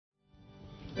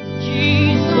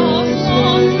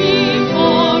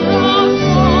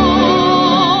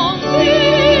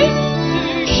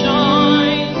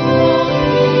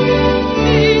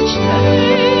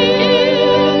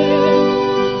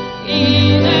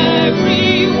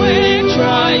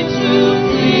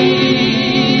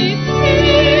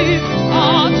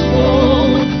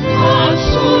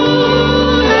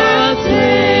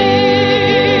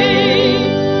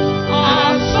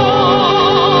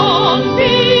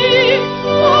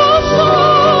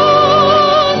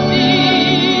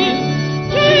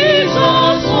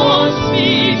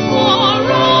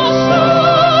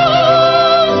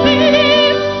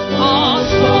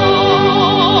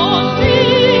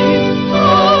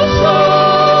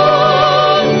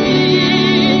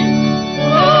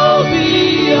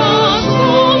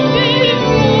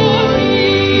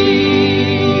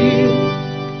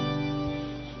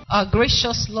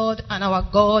gracious Lord and our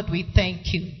God, we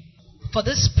thank you for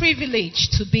this privilege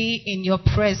to be in your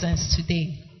presence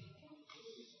today.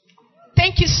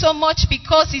 Thank you so much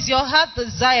because it's your heart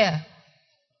desire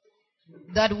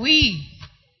that we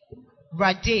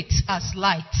radiate as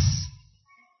lights.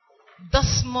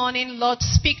 This morning, Lord,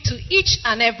 speak to each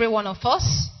and every one of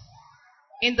us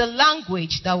in the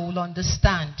language that we'll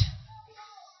understand.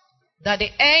 That the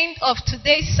end of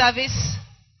today's service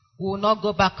will not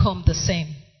go back home the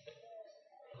same.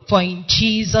 For in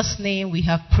Jesus' name we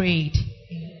have prayed.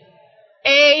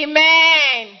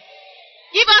 Amen.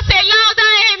 Give us a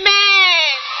louder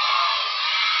amen.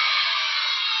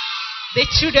 The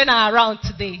children are around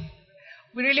today.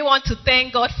 We really want to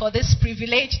thank God for this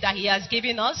privilege that He has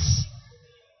given us.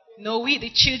 We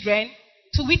the children,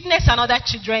 to witness another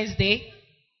Children's Day.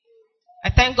 I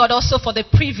thank God also for the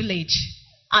privilege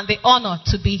and the honor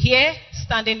to be here,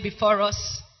 standing before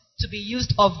us, to be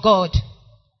used of God,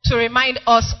 to remind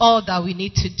us all that we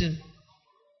need to do.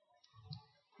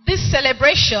 This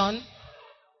celebration,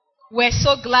 we're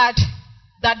so glad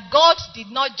that God did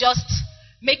not just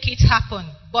make it happen,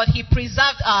 but He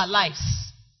preserved our lives.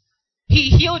 He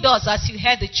healed us as you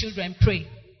heard the children pray.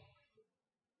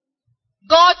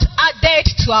 God added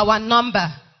to our number,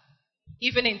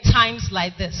 even in times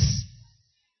like this.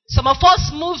 Some of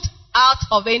us moved out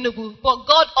of Enugu, but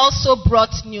God also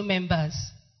brought new members.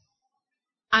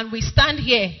 And we stand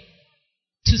here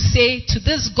to say to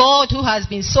this God who has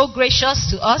been so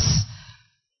gracious to us,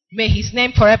 may His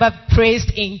name forever be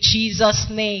praised in Jesus'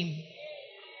 name.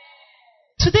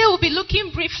 Today we'll be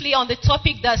looking briefly on the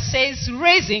topic that says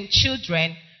raising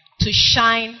children to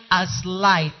shine as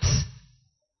light.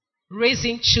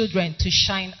 Raising children to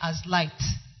shine as light.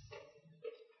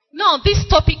 Now, this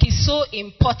topic is so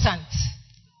important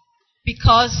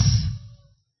because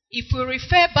if we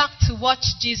refer back to what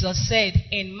Jesus said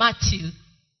in Matthew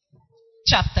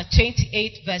chapter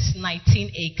 28 verse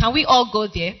 19a, can we all go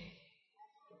there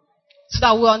so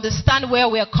that we understand where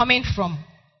we are coming from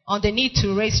on the need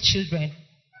to raise children?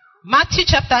 Matthew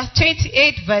chapter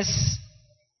 28 verse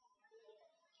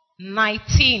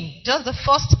 19, just the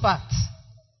first part.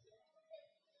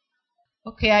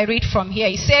 Okay, I read from here.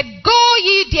 He said, "Go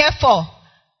ye therefore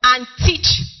and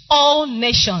teach all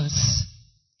nations."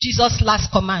 Jesus'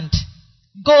 last command.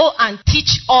 Go and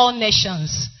teach all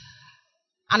nations.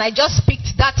 And I just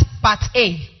picked that part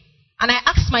A. And I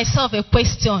asked myself a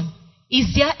question.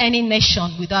 Is there any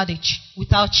nation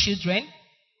without children?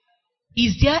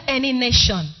 Is there any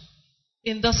nation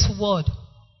in this world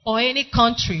or any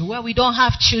country where we don't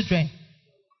have children?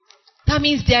 That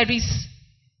means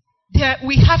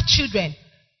we have children.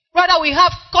 Rather, we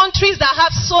have countries that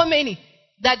have so many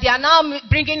that they are now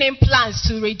bringing in plans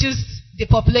to reduce the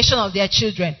population of their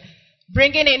children,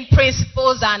 bringing in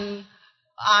principles and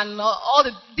all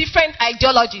the different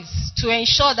ideologies to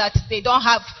ensure that they don't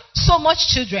have so much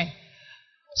children.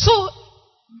 So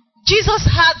Jesus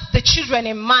had the children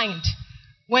in mind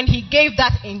when He gave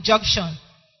that injunction.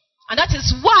 And that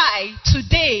is why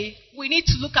today we need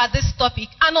to look at this topic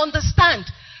and understand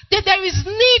that there is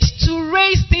need to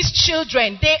raise these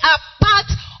children. They are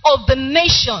part of the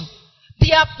nation.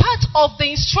 They are part of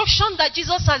the instruction that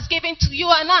Jesus has given to you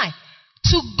and I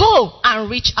to go and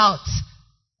reach out.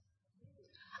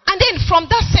 And then from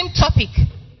that same topic,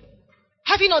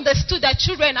 having understood that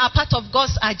children are part of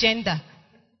God's agenda,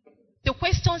 the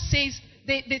question says,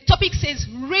 the topic says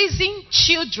raising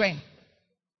children.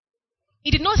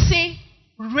 It did not say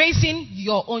raising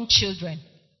your own children.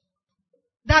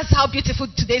 That's how beautiful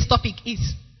today's topic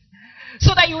is.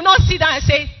 So that you will not sit down and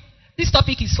say, this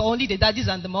topic is for only the daddies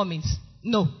and the mommies.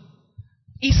 No.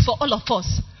 It's for all of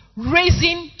us.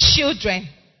 Raising children.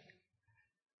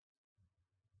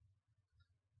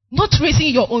 Not raising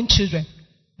your own children.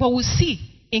 But we'll see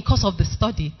in course of the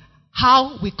study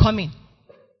how we come in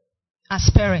as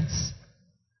parents.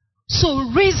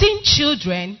 So raising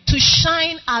children to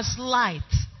shine as light.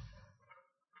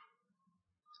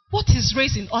 What is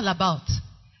raising all about?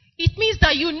 It means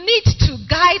that you need to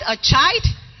guide a child,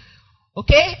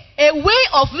 okay? A way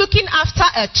of looking after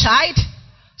a child,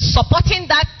 supporting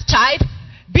that child,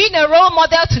 being a role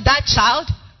model to that child,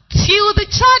 till the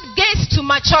child gets to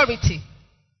maturity.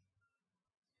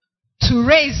 To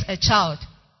raise a child,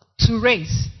 to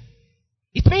raise.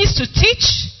 It means to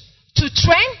teach, to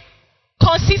train,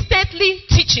 consistently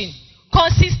teaching,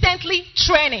 consistently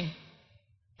training,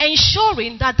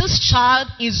 ensuring that this child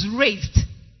is raised.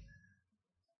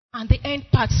 And the end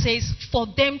part says, for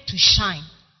them to shine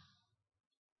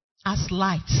as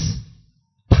lights.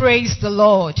 Praise the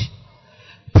Lord.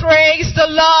 Praise the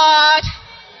Lord.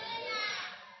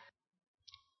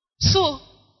 So,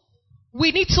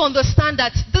 we need to understand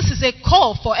that this is is a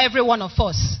call for every one of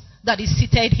us that is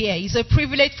seated here. It's a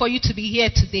privilege for you to be here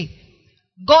today.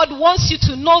 God wants you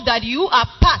to know that you are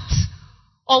part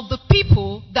of the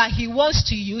people that he wants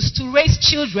to use to raise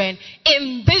children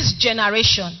in this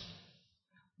generation.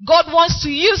 God wants to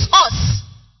use us,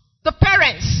 the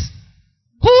parents,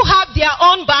 who have their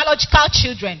own biological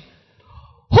children,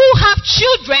 who have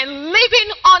children living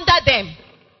under them,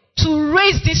 to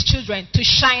raise these children to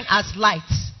shine as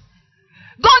lights.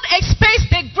 God expects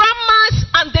the grandmas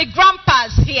and the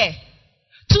grandpas here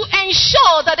to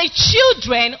ensure that the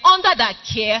children under their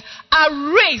care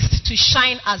are raised to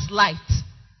shine as lights.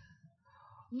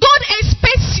 God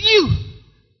expects you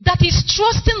that is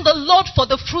trusting the Lord for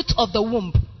the fruit of the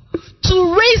womb to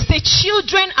raise the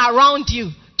children around you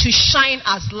to shine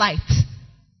as lights.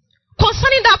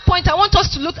 Concerning that point, I want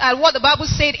us to look at what the Bible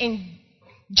said in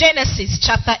Genesis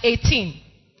chapter 18.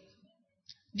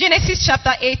 Genesis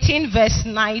chapter 18 verse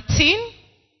 19.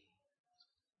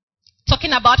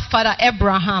 Talking about Father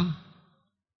Abraham.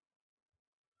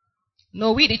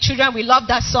 No, we the children, we love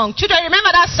that song. Children,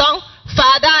 remember that song?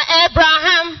 Father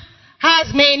Abraham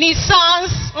has many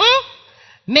sons.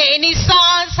 Many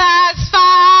sons has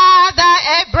Father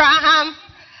Abraham.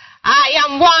 I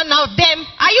am one of them.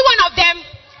 Are you one of them?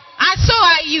 And so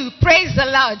are you. Praise the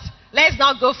Lord. Let's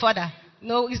not go further.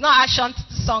 No, it's not action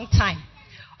song time.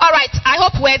 All right, I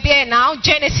hope we're there now.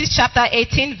 Genesis chapter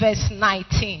 18 verse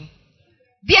 19.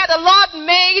 There the Lord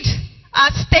made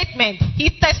a statement. He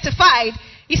testified.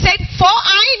 He said, for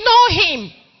I know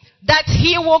him, that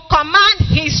he will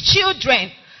command his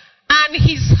children and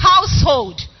his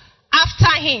household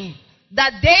after him,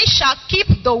 that they shall keep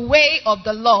the way of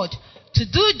the Lord, to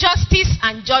do justice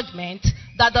and judgment,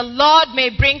 that the Lord may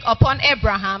bring upon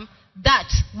Abraham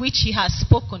that which he has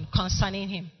spoken concerning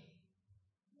him.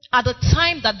 At the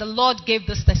time that the Lord gave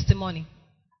this testimony,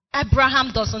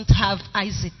 Abraham doesn't have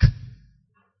Isaac.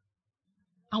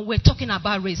 And we're talking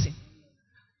about raising.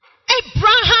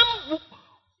 Abraham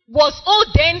was old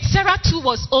then, Sarah too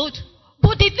was old,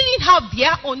 but they didn't have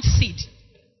their own seed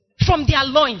from their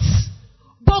loins.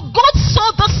 But God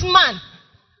saw this man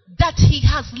that he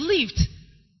has lived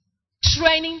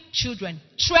training children,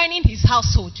 training his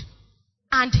household,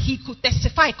 and he could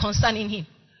testify concerning him.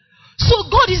 So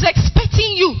God is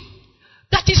expecting you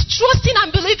that is trusting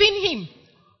and believing him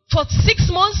for 6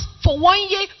 months, for 1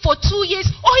 year, for 2 years,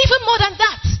 or even more than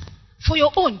that, for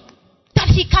your own. That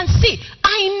he can say,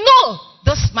 I know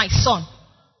this my son.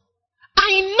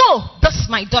 I know this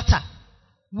my daughter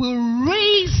will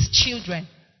raise children,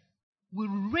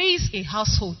 will raise a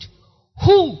household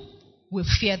who will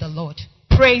fear the Lord.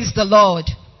 Praise the Lord.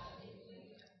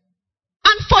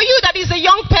 And for you that is a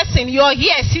young person, you are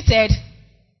here seated,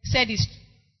 said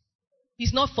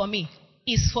it's not for me,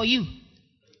 it's for you.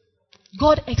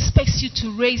 God expects you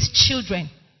to raise children.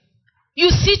 You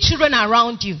see children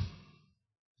around you.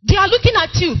 They are looking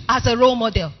at you as a role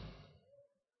model.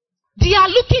 They are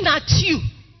looking at you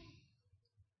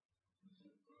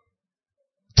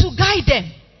to guide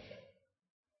them.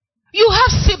 You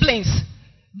have siblings,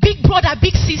 big brother,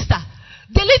 big sister.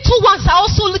 The little ones are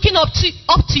also looking up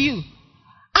to you.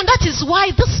 And that is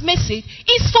why this message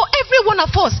is for every one of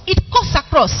us. It cuts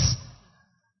across.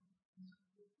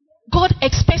 God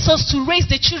expects us to raise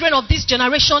the children of this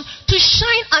generation to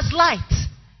shine as light.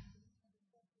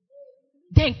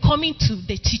 Then coming to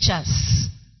the teachers,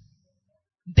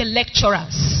 the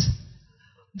lecturers,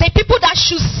 the people that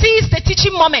should seize the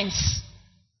teaching moments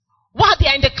while they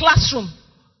are in the classroom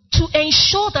to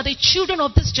ensure that the children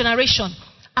of this generation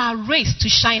are raised to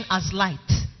shine as light.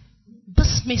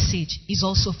 This message is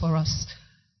also for us.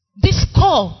 This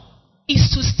call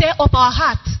is to stir up our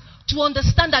heart to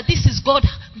understand that this is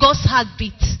God's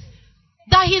heartbeat.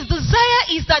 That his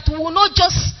desire is that we will not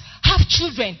just have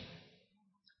children,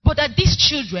 but that these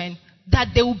children, that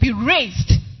they will be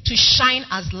raised to shine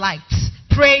as lights.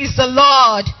 Praise the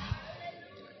Lord.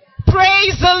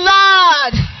 Praise the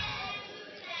Lord.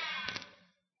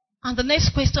 And the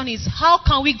next question is, how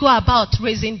can we go about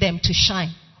raising them to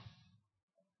shine?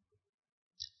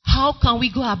 How can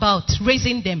we go about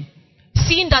raising them?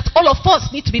 Seeing that all of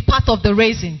us need to be part of the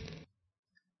raising.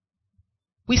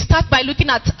 We start by looking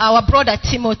at our brother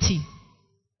Timothy.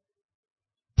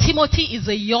 Timothy is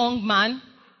a young man.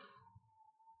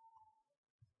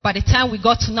 By the time we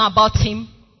got to know about him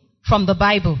from the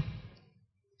Bible.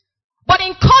 But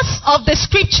in course of the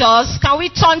scriptures, can we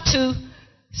turn to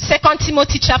 2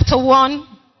 Timothy chapter 1,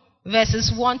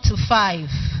 verses 1 to 5.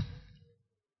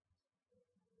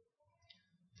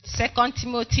 2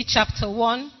 Timothy chapter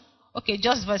 1, okay,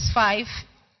 just verse 5.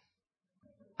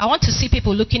 I want to see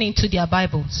people looking into their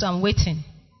Bible, so I'm waiting.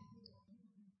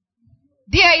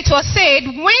 There it was said,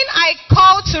 when I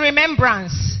call to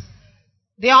remembrance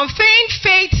the unfeigned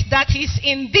faith that is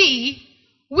in thee,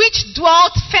 which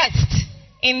dwelt first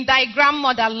in thy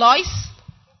grandmother Lois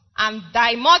and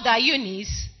thy mother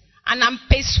Eunice, and am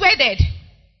persuaded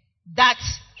that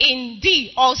in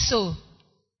thee also.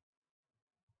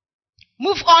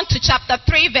 Move on to chapter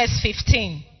 3 verse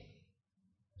 15.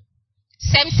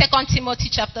 Same 2 Timothy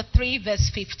chapter 3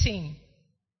 verse 15.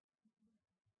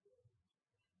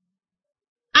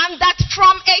 And that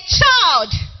from a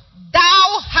child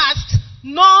thou hast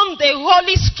known the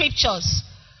holy scriptures,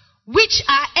 which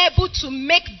are able to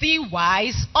make thee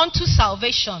wise unto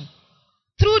salvation,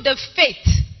 through the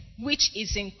faith which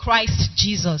is in Christ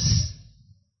Jesus.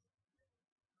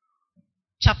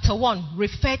 Chapter 1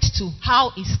 referred to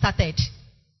how it started.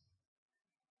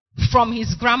 From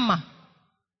his grandma,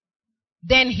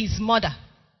 then his mother.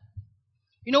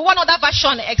 You know, one other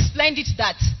version explained it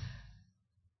that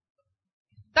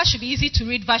should be easy to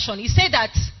read version. He said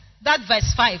that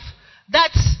verse 5,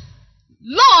 that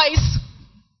Lois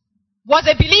was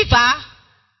a believer,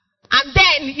 and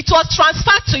then it was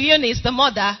transferred to Eunice, the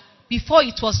mother, before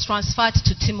it was transferred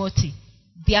to Timothy.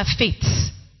 Their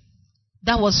faith.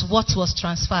 That was what was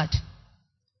transferred.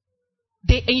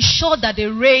 They ensured that they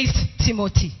raised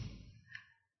Timothy.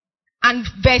 And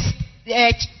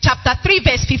chapter 3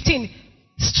 verse 15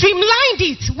 streamlined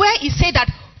it, where he said that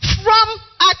from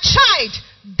a child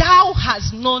thou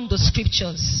hast known the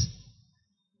scriptures.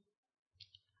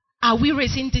 Are we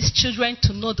raising these children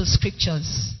to know the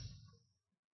scriptures?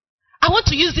 I want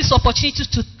to use this opportunity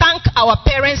to thank our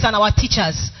parents and our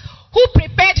teachers who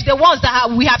prepared the ones that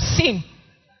we have seen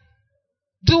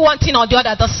do one thing or the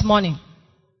other this morning.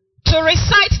 To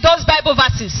recite those Bible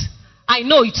verses, I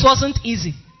know it wasn't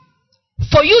easy.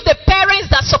 For you, the parents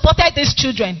that supported these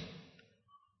children.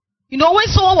 You know, when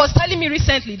someone was telling me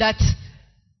recently that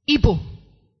Igbo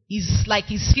is like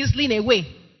it's fizzling away,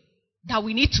 that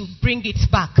we need to bring it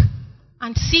back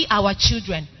and see our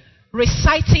children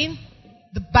reciting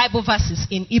the Bible verses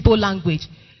in Igbo language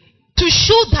to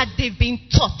show that they've been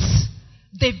taught,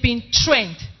 they've been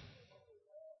trained.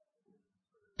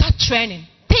 That training.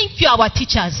 Thank you, our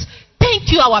teachers.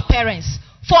 Thank you, our parents,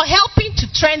 for helping to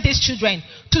train these children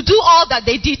to do all that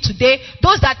they did today.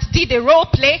 Those that did the role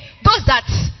play, those that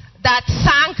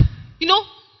sang, you know,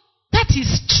 that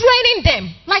is training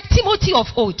them like Timothy of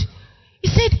old. He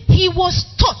said he was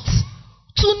taught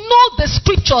to know the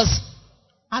scriptures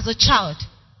as a child.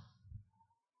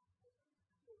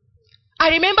 I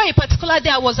remember a particular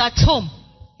day I was at home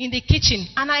in the kitchen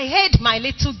and I heard my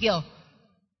little girl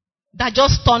that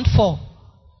just turned 4.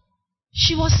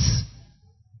 She was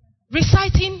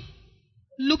reciting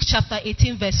Luke chapter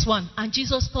 18 verse 1, and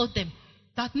Jesus told them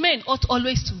that men ought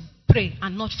always to pray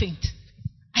and not faint.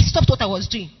 I stopped what I was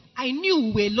doing. I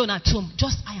knew we were alone at home,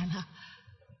 just I and her.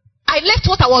 I left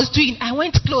what I was doing. I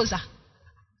went closer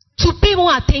to pay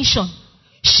more attention.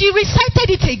 She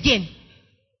recited it again,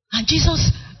 and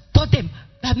Jesus taught them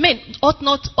that men ought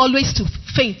not always to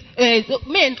faint.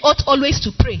 Men ought always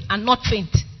to pray and not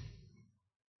faint.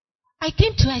 I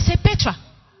came to her, I said, Petra,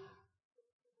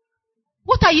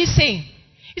 what are you saying?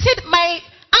 He said, my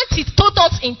auntie told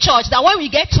us in church that when we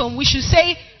get home, we should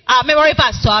say our memory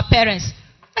verse to our parents.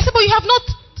 I said, but you have not,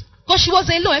 because she was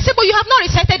alone. I said, but you have not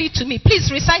recited it to me.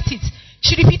 Please recite it.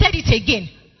 She repeated it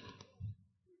again.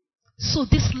 So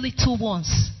these little ones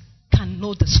can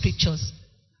know the scriptures.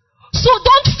 So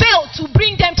don't fail to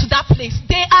bring them to that place.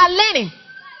 They are learning.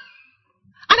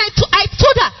 And I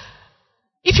told her,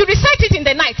 if you recite it in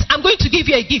the night, I'm going to give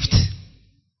you a gift.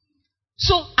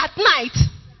 So at night,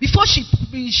 before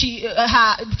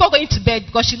before going to bed,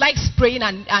 because she likes praying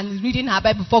and reading her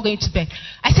Bible before going to bed,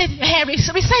 I said, hey,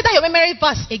 recite that your memory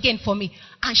verse again for me.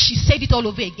 And she said it all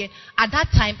over again. At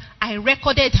that time, I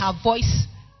recorded her voice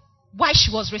while she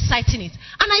was reciting it.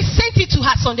 And I sent it to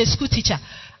her Sunday school teacher.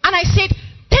 And I said,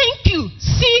 thank you.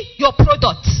 See your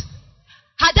product.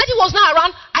 Her daddy was not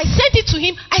around. I sent it to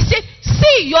him. I said,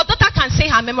 see, your daughter can say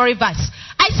her memory verse.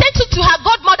 I sent it to her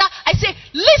godmother. I said,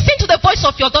 listen to the voice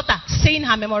of your daughter saying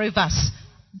her memory verse.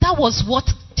 That was what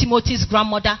Timothy's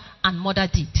grandmother and mother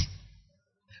did.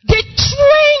 They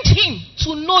trained him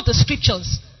to know the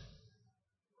scriptures.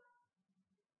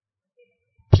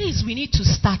 Please, we need to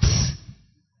start.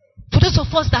 For those of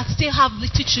us that still have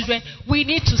little children, we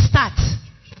need to start.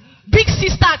 Big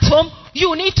sister at home,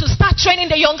 you need to start training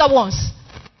the younger ones,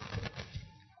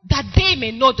 that they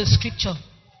may know the scripture.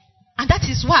 And that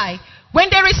is why when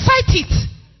they recite it,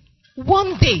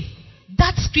 one day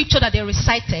that scripture that they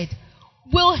recited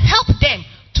will help them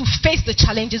to face the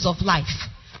challenges of life.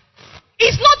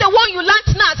 It's not the one you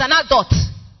learned now as an adult.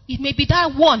 It may be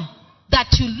that one that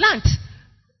you learned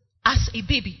as a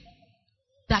baby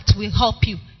that will help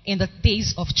you in the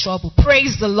days of trouble.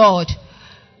 Praise the Lord.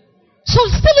 So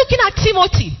still looking at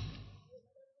Timothy.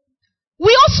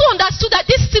 We also understood that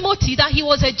this Timothy, that he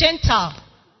was a Gentile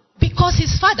because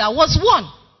his father was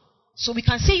one. So we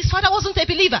can say his father wasn't a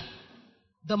believer.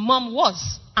 The mom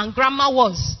was and grandma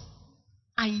was.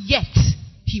 And yet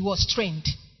he was trained.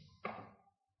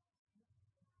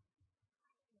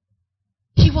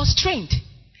 He was trained.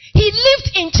 He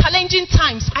lived in challenging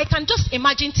times. I can just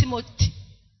imagine Timothy,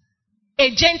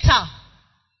 a Gentile,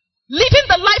 living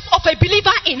the life of a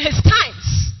believer in his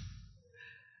times,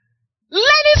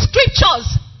 learning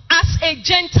scriptures as a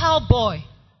Gentile boy.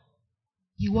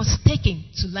 He was taken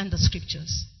to learn the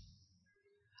scriptures.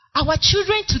 Our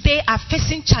children today are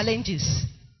facing challenges.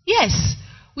 Yes,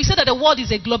 we say that the world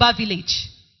is a global village.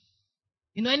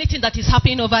 You know, anything that is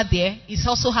happening over there is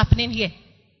also happening here.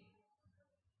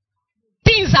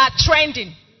 Things are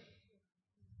trending.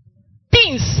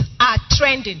 Things are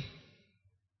trending.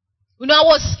 You know, I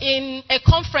was in a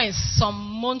conference some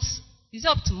months, is it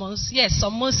up to months? Yes,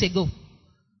 some months ago.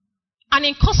 And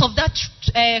in course of that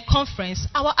conference,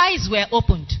 our eyes were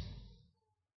opened.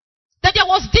 That there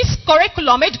was this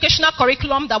curriculum, educational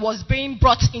curriculum, that was being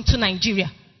brought into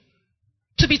Nigeria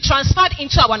to be transferred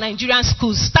into our Nigerian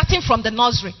schools, starting from the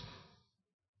nursery.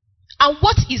 And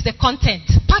what is the content?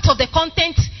 Part of the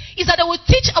content is that they will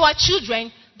teach our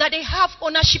children that they have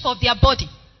ownership of their body.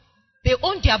 They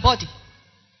own their body.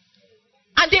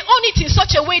 And they own it in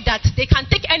such a way that they can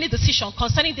take any decision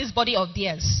concerning this body of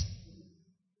theirs.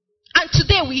 And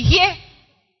today we hear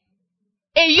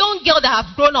a young girl that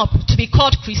have grown up to be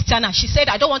called Christiana. She said,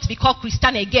 I don't want to be called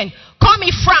Christiana again. Call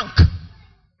me Frank.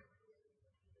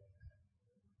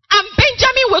 And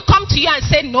Benjamin will come to you and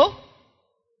say, no,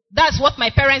 that's what my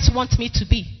parents want me to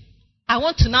be. I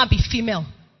want to now be female.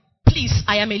 Please,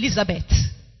 I am Elizabeth.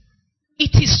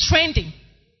 It is trending.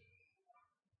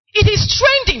 It is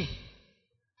trending.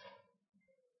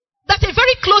 That a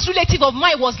very close relative of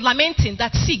mine was lamenting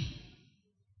that, see,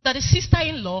 that the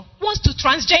sister-in-law wants to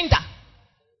transgender.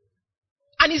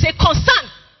 And is a concern.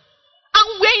 And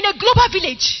we're in a global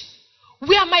village.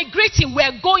 We are migrating, we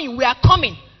are going, we are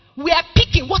coming. We are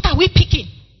picking. What are we picking?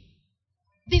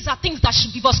 These are things that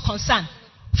should give us concern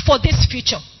for this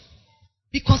future.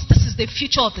 Because this is the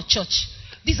future of the church.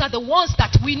 These are the ones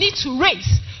that we need to raise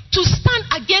to stand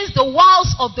against the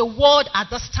wiles of the world at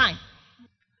this time.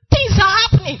 Things are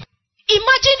happening.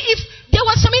 Imagine if there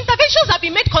were some interventions that have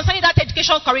been made concerning that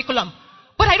education curriculum.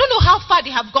 But I don't know how far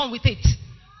they have gone with it.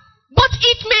 But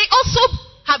it may also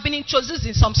have been introduced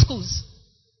in some schools.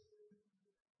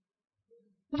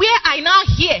 Where I now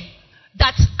hear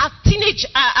that at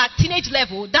teenage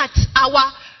level, that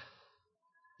our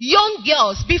young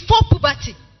girls, before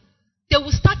puberty, they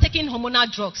will start taking hormonal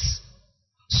drugs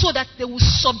so that they will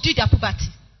subdue their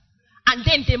puberty. And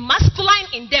then the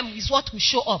masculine in them is what will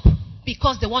show up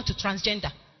because they want to transgender.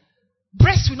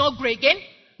 Breasts will not grow again,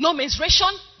 no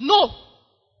menstruation, no.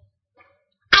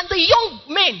 And the young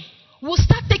men will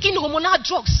start taking hormonal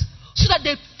drugs so that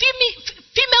the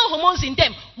female hormones in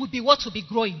them will be what will be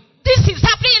growing. This is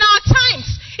happening in our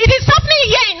times. It is happening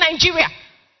here in Nigeria.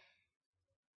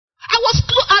 I was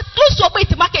close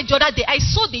to a market the other day. I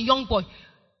saw the young boy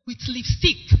with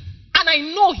lipstick. And I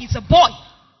know he's a boy.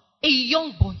 A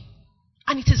young boy.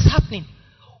 And it is happening.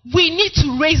 We need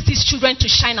to raise these children to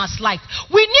shine as light.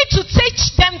 We need to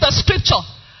teach them the scripture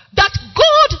that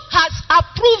God has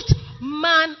approved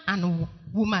man and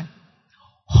woman,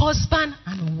 husband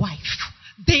and wife.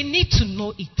 They need to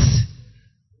know it.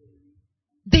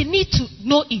 They need to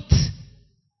know it.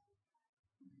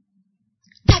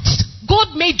 That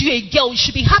God made you a girl, you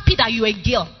should be happy that you are a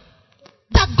girl.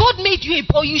 That God made you a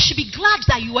boy, you should be glad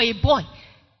that you are a boy.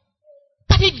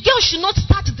 That a girl should not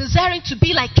start desiring to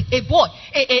be like a boy.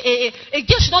 A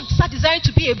girl should not start desiring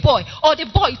to be a boy, or the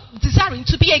boy desiring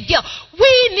to be a girl.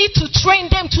 We need to train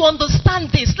them to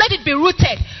understand this. Let it be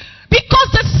rooted. Because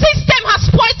the system has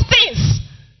spoiled things.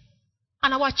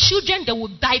 And our children, they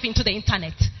will dive into the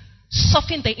internet,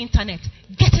 surfing the internet,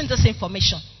 getting this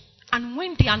information. And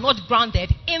when they are not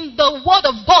grounded in the word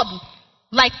of God,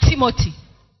 like Timothy,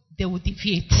 they will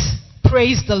deviate.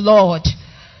 Praise the Lord.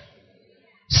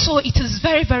 So it is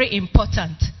very, very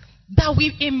important that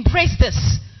we embrace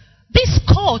this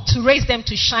call to raise them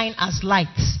to shine as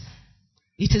lights.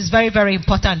 It is very, very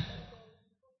important.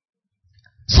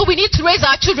 So we need to raise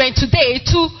our children today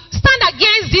to stand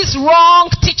against these wrong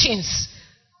teachings.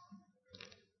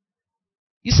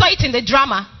 You saw it in the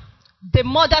drama. The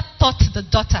mother taught the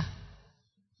daughter,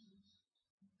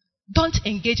 don't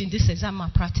engage in this exam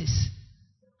malpractice.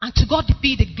 And to God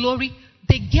be the glory.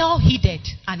 The girl heeded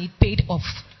and it paid off.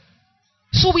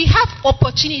 So we have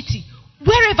opportunity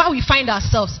wherever we find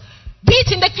ourselves. Be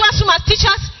it in the classroom as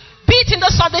teachers, be it in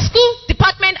the Sunday school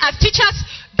department as teachers,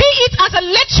 be it as a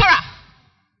lecturer.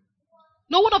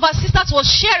 No, one of our sisters was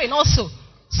sharing also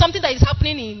something that is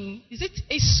happening in, is it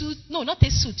a suit? No, not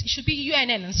a suit. It should be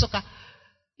UNN and soccer.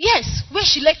 Yes, where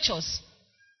she lectures.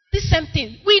 The same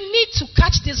thing. We need to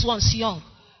catch these ones young.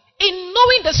 In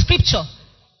knowing the scripture,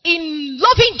 in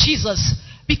loving Jesus,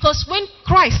 because when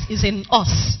Christ is in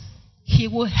us, he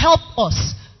will help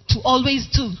us to always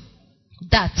do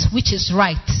that which is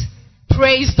right.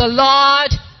 Praise the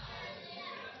Lord.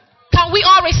 Can we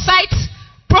all recite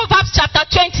Proverbs chapter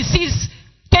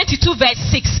 22 verse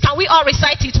 6? Can we all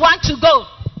recite it? 1, 2, go.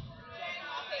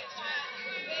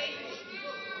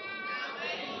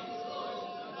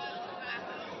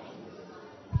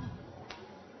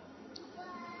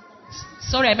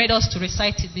 Sorry, I made us to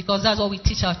recite it because that's what we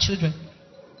teach our children.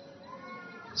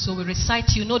 So we recite,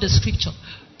 you know the scripture.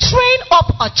 Train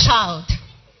up a child.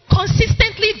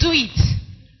 Consistently do it.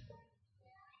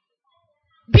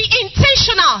 Be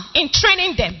intentional in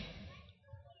training them.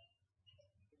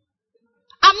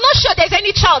 I'm not sure there's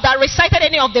any child that recited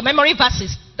any of the memory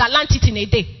verses that learned it in a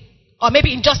day. Or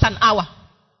maybe in just an hour.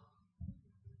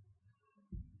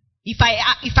 If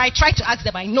I try to ask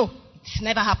them, I know it's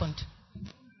never happened.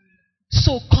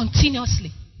 So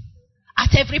continuously,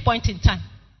 at every point in time,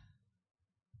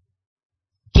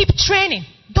 keep training.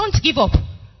 Don't give up.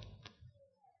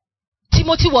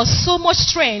 Timothy was so much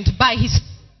trained by his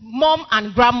mom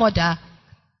and grandmother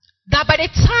that by the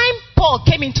time Paul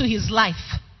came into his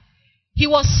life, he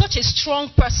was such a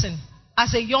strong person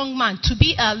as a young man to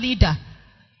be a leader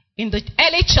in the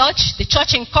early church, the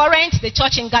church in Corinth, the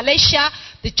church in Galatia,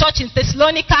 the church in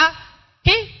Thessalonica.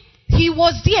 Okay? He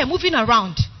was there moving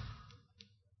around.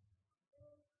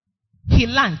 He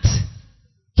learned.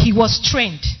 He was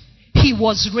trained. He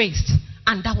was raised.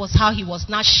 And that was how he was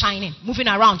now shining. Moving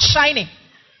around, shining.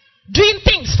 Doing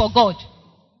things for God.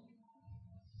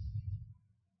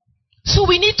 So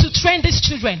we need to train these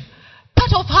children.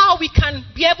 Part of how we can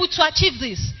be able to achieve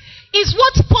this is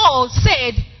what Paul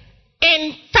said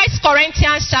in 1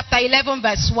 Corinthians chapter 11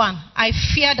 verse 1. I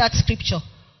fear that scripture.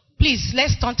 Please,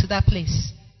 let's turn to that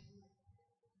place.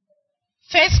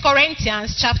 1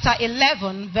 Corinthians chapter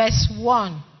 11 verse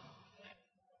 1.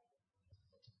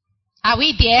 Are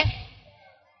we there?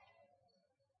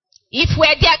 If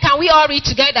we're there, can we all read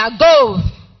together? Go.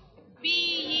 Be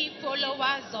ye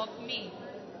followers of me.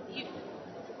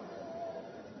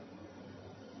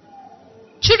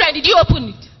 Children, did you open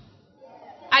it?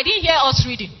 I didn't hear us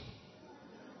reading.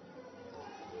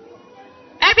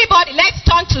 Everybody, let's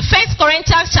turn to 1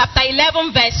 Corinthians chapter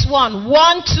 11 verse 1.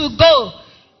 1 to go.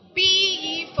 Be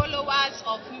ye followers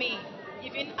of me,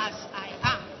 even as I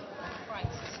am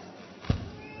Christ.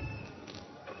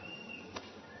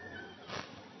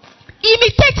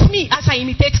 Imitate me as I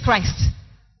imitate Christ.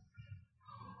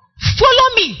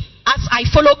 Follow me as I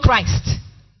follow Christ.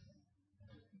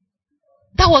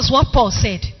 That was what Paul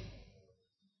said.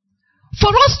 For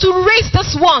us to raise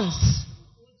these ones,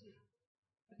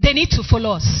 they need to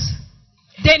follow us.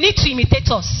 They need to imitate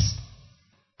us.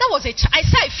 That was I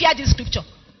say I fear this scripture.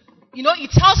 You know, it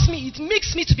tells me, it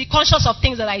makes me to be conscious of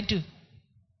things that I do.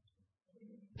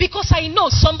 Because I know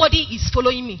somebody is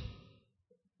following me.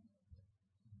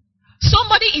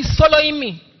 Somebody is following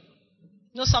me.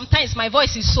 You know, sometimes my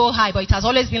voice is so high, but it has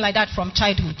always been like that from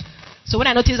childhood. So when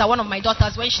I notice that one of my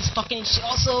daughters, when she's talking,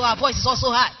 her voice is also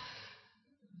high.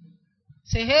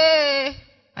 Say, hey,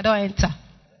 I don't enter.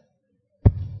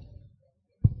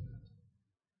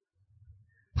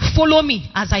 Follow me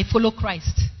as I follow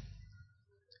Christ.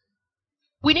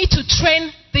 We need to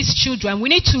train these children. We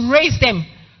need to raise them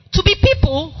to be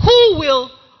people who will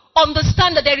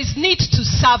understand that there is need to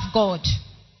serve God.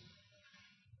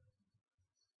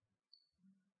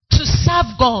 To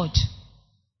serve God.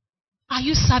 Are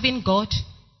you serving God?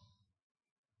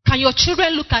 Can your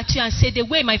children look at you and say, the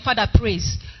way my father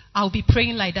prays, I'll be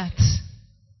praying like that.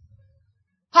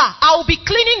 I'll be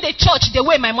cleaning the church the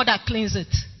way my mother cleans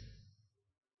it.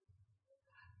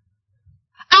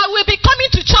 I will be coming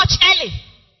to church early.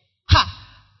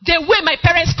 The way my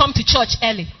parents come to church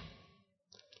early.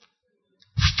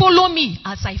 Follow me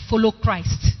as I follow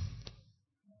Christ.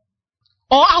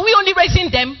 Or are we only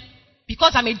raising them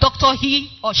because I'm a doctor,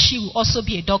 he or she will also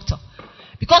be a doctor?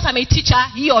 Because I'm a teacher,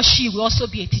 he or she will also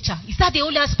be a teacher. Is that the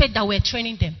only aspect that we're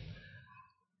training them?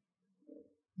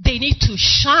 They need to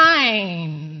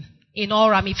shine in all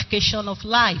ramifications of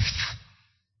life.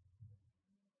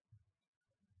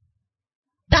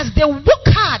 That's the work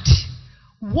hard.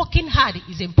 Working hard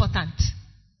is important.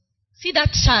 See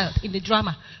that child in the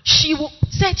drama. She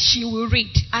said she will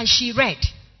read, and she read.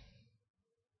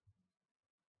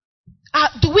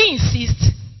 Do we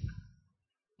insist?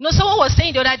 No, someone was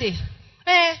saying the other day,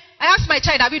 I asked my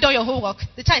child, have you done your homework?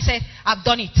 The child said, I've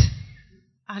done it.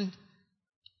 And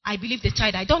I believe the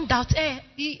child. I don't doubt.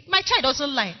 My child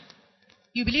doesn't lie.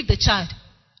 You believe the child,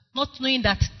 not knowing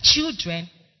that children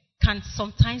can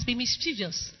sometimes be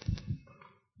mischievous.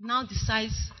 Now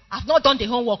decides, I've not done the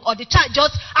homework, or the child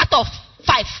just out of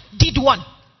 5 did 1.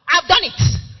 I've done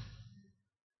it.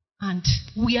 And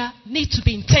we need to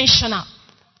be intentional.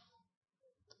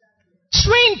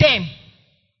 Train them.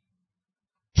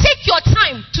 Take your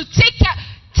time to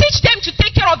teach them to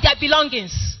take care of their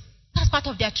belongings. That's part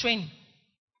of their training.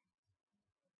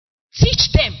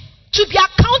 Teach them to be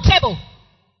accountable.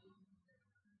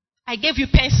 I gave you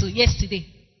pencil yesterday.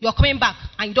 You're coming back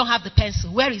and you don't have the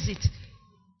pencil. Where is it?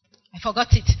 I forgot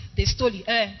it. They stole it.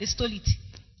 They stole it.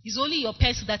 It's only your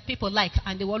pencil that people like,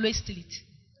 and they will always steal it.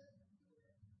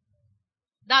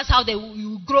 That's how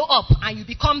you grow up and you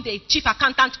become the chief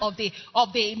accountant of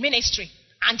the ministry.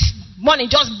 And money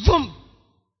just boom.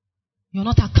 You're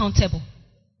not accountable.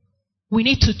 We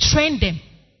need to train them.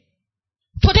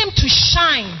 For them to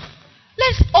shine.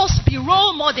 Let us be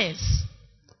role models.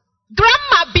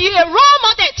 Grandma, be a role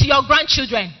model to your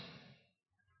grandchildren.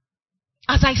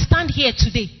 As I stand here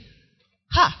today,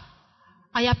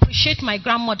 I appreciate my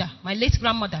grandmother, my late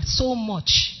grandmother, so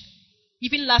much.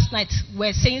 Even last night, we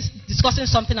were discussing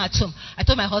something at home. I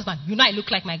told my husband, I look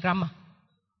like my grandma.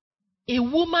 A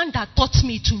woman that taught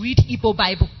me to read Igbo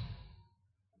Bible.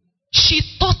 She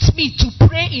taught me to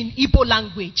pray in Igbo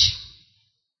language.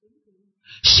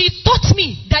 She taught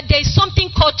me that there is something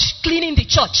called cleaning the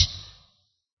church.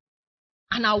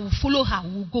 And I will follow her.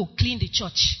 We'll go clean the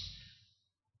church.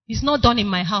 It's not done in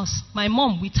my house. My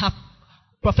mom, with her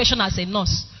profession as a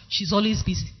nurse, she's always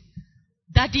busy.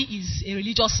 Daddy is a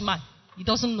religious man. He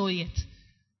doesn't know yet.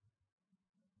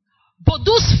 But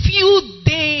those few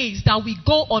days that we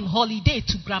go on holiday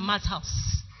to grandma's house,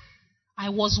 I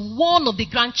was one of the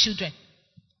grandchildren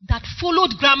that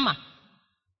followed grandma.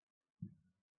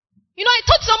 I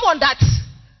told someone that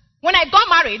when I got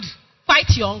married, quite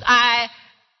young, I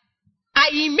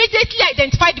immediately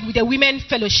identified with the women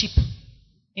fellowship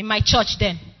in my church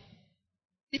then.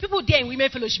 The people there in women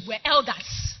fellowship were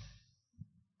elders.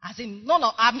 As in,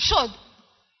 I'm sure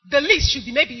the least should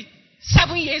be maybe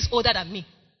 7 years older than me.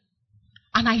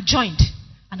 And I joined.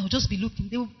 And I'll just be looking.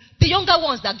 The younger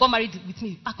ones that got married with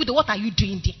me, Akudo, what are you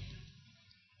doing there?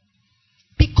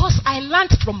 Because I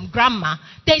learned from grandma,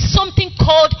 there is something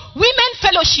called women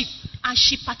fellowship. And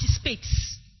she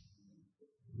participates.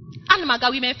 Anamaga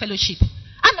women fellowship.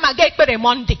 Anamaga Ekpere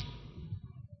Monday.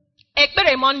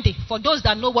 Ekpere Monday, for those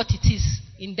that know what it is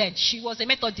in then. She was a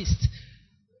Methodist.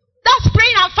 That's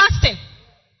praying and fasting.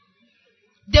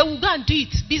 They will go and do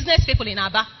it. Business people in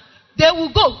Aba. They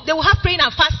will go. They will have praying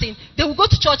and fasting. They will go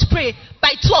to church, pray.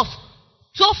 By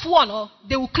 12:1, or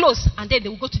they will close. And then they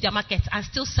will go to their market and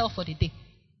still sell for the day.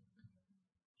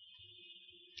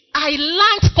 I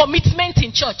learned commitment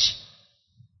in church.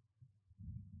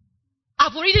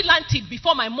 I've already learned it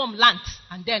before my mom learned.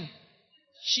 And then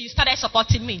she started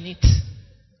supporting me in it.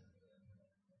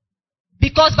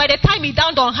 Because by the time it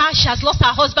dawned on her, she has lost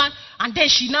her husband. And then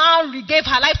she now gave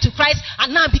her life to Christ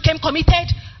and now became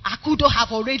committed. Akudo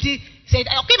have already said,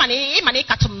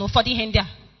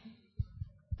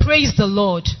 praise the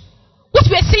Lord. What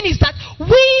we are saying is that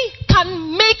we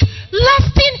can make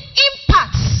lasting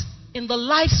impacts in the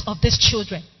lives of these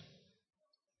children.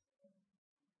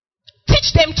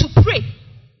 Teach them to pray.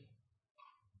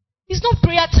 It's not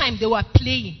prayer time, they were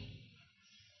playing.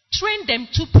 Train them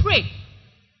to pray.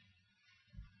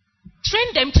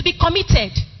 Train them to be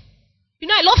committed.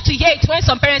 I love to hear it when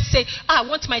some parents say, I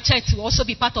want my child to also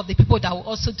be part of the people that will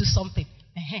also do something.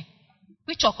 I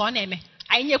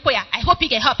hope he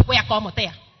can help.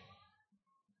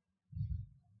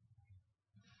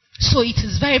 So it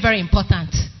is very, very important.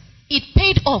 It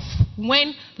paid off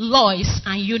when Lois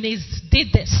and Eunice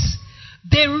did this.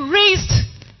 They raised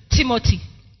Timothy.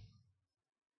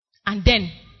 And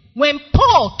then when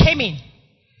Paul came in,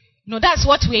 that's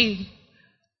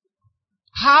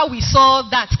how we saw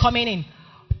that coming in.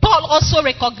 Paul also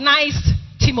recognized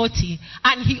Timothy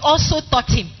and he also taught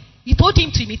him. He told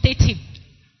him to imitate him.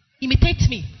 Imitate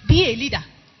me. Be a leader.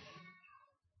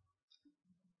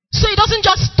 So it doesn't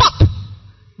just stop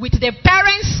with the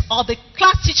parents or the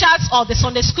class teachers or the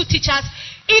Sunday school teachers.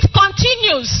 It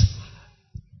continues.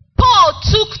 Paul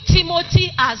took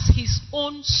Timothy as his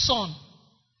own son.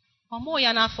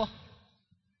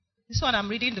 This one I'm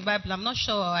reading the Bible. I'm not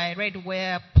sure I read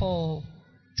where it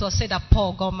was said that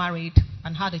Paul got married.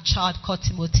 and had a child called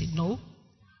Timothy. No.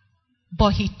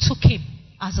 But he took him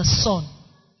as a son,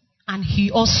 and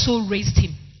he also raised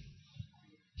him.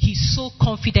 He's so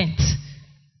confident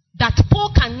that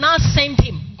Paul can now send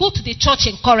him, go to the church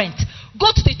in Corinth, go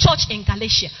to the church in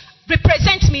Galatia,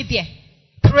 represent me there.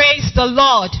 Praise the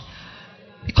Lord.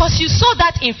 Because you saw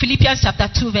that in Philippians chapter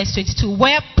 2 verse 22,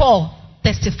 where Paul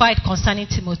testified concerning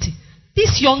Timothy.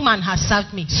 This young man has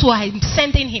served me, so I'm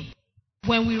sending him.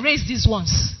 When we raise these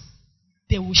ones,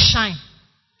 they will shine,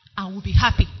 and we'll be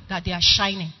happy that they are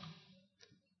shining.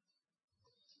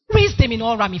 Raise them in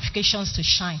all ramifications to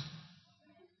shine.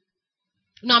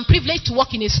 Now, I'm privileged to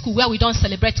work in a school where we don't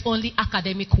celebrate only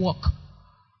academic work.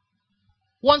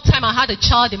 One time I had a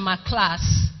child in my class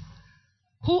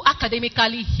who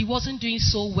academically he wasn't doing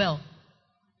so well.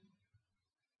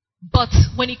 But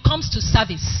when it comes to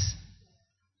service,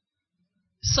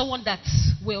 someone that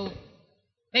will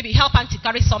maybe help auntie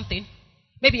carry something,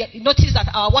 maybe notice that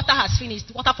our water has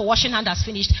finished, water for washing hand has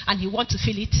finished, and he wants to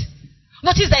fill it.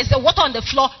 Notice there is the water on the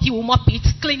floor, he will mop it,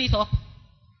 clean it up.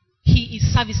 He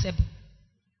is serviceable.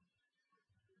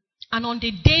 And on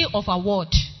the day of award,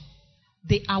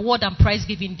 the award and prize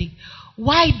giving day,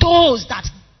 why those that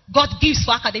God gives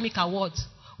for academic awards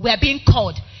were being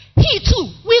called, he too,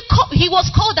 he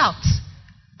was called out,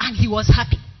 and he was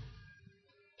happy.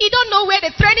 You don't know where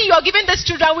the training you're giving these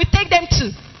children will take them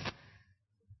to.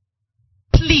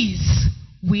 Please,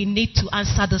 we need to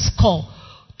answer this call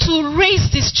to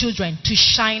raise these children to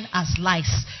shine as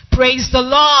lights. Praise the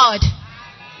Lord.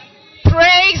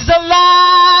 Praise the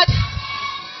Lord.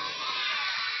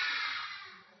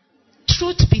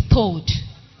 Truth be told,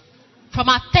 from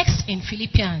our text in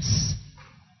Philippians,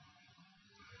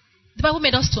 the Bible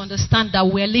made us to understand that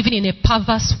we are living in a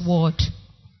perverse world,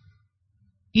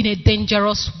 in a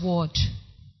dangerous world,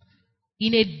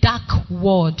 in a dark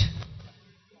world,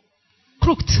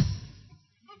 crooked,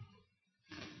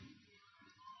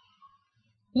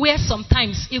 where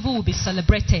sometimes evil will be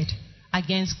celebrated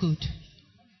against good.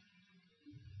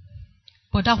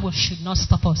 But that should not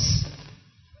stop us.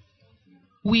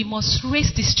 We must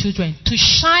raise these children to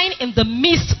shine in the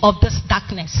midst of this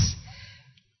darkness.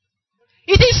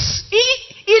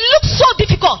 It looks so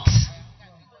difficult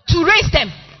to raise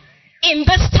them in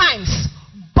these times,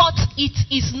 but it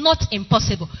is not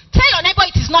impossible. Tell your neighbor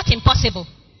it is not impossible.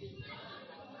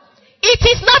 It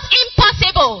is not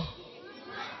impossible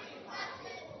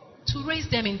to raise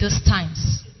them in these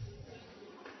times.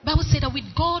 The Bible said that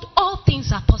with God all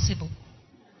things are possible.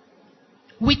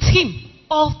 With Him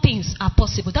all things are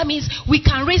possible. That means we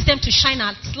can raise them to shine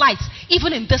as lights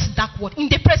even in this dark world. In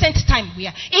the present time we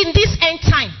are. In this end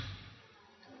time,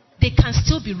 they can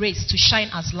still be raised to shine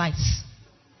as lights.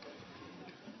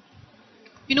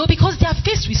 You know, because they are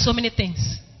faced with so many things.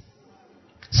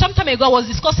 Some time ago I was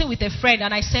discussing with a friend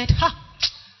and I said,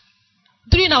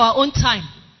 during our own time,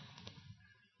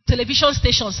 television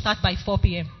stations start by 4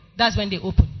 p.m. That's when they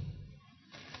open.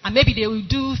 And maybe they will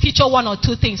do feature 1 or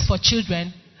 2 things for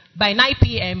children. By 9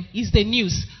 p.m. is the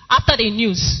news. After the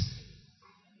news,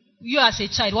 you as a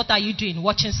child, what are you doing?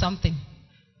 Watching something.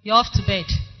 You're off to bed.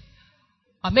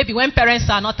 Or maybe when parents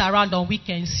are not around on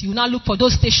weekends, you now look for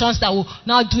those stations that will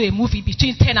now do a movie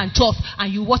between 10 and 12,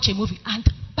 and you watch a movie. And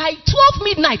by 12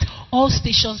 midnight, all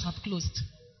stations have closed.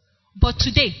 But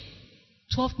today,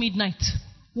 12 midnight,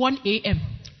 1 a.m.,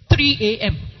 3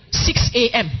 a.m., 6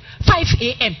 a.m., 5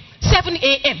 a.m., 7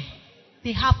 a.m.,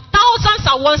 they have thousands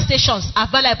and one stations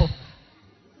available.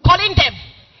 Calling them.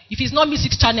 If it's not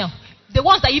music channel, the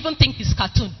ones that even think it's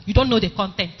cartoon, you don't know the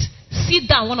content. Sit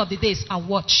down one of the days and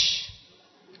watch.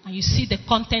 And you see the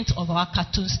content of our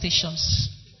cartoon stations.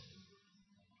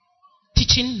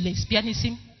 Teaching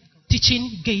lesbianism,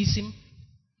 teaching gayism,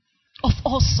 of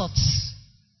all sorts.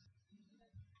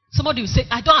 Somebody will say,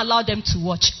 I don't allow them to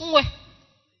watch.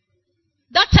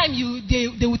 That time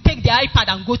they will take their iPad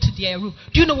and go to their room.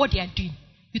 Do you know what they are doing?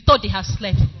 You thought they have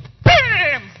slept.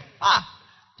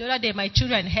 The other day my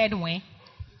children heard when.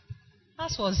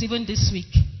 That was even this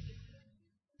week.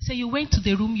 So you went to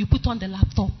the room, you put on the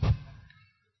laptop.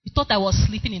 You thought I was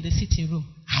sleeping in the sitting room.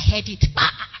 I heard it.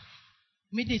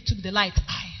 Immediately took the light.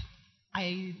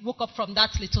 I woke up from that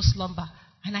little slumber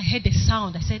and I heard the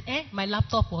sound. I said, my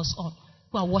laptop was on.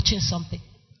 We are watching something.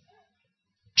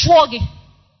 Chwogi.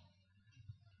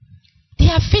 They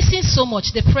are facing so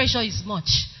much. The pressure is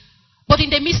much. But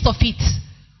in the midst of it,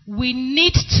 we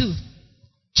need to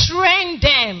train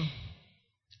them.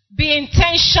 Be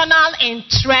intentional in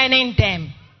training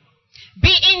them.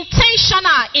 Be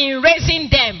intentional in raising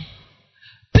them.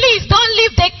 Please don't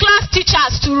leave the class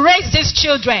teachers to raise these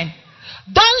children.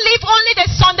 Don't leave only the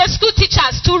Sunday school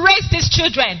teachers to raise these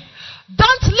children.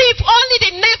 Don't leave only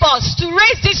the neighbors to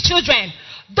raise these children.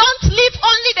 Don't leave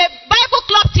only the Bible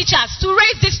club teachers to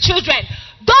raise these children.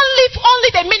 Don't leave only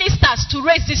the ministers to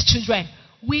raise these children.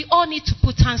 We all need to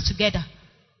put hands together.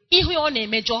 If we on a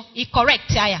major, he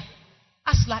correct Aya.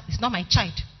 Asla is not my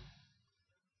child.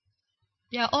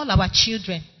 They are all our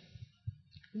children.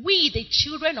 We, the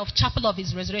children of Chapel of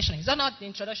His Resurrection. Is that not the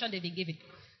introduction they've been given?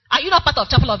 Are you not part of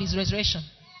Chapel of His Resurrection?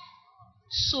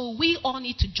 So we all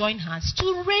need to join hands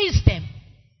to raise them,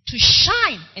 to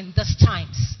shine in these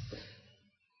times.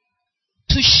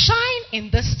 To shine in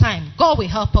this time. God will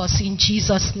help us in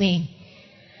Jesus' name.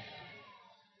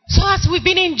 So as we've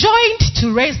been enjoined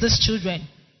to raise these children,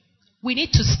 we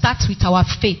need to start with our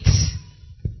faith.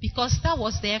 Because that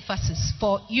was the emphasis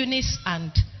for Eunice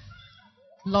and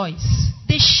Lois.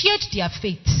 They shared their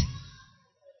faith.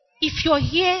 If you're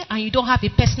here and you don't have a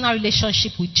personal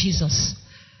relationship with Jesus,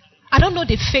 I don't know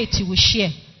the faith you will share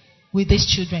with these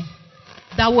children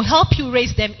that will help you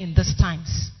raise them in these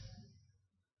times.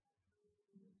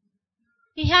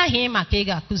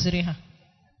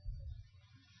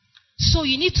 So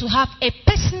you need to have a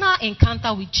personal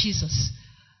encounter with Jesus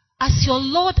as your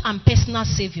Lord and personal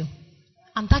Savior.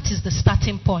 And that is the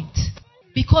starting point.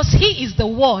 Because He is the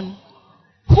one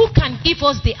who can give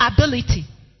us the ability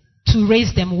to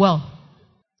raise them well.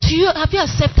 Have you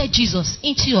accepted Jesus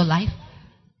into your life?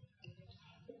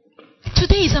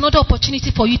 Today is another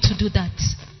opportunity for you to do that.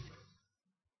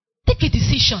 Take a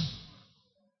decision.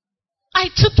 I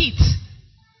took it.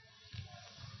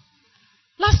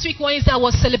 Last week Wednesday I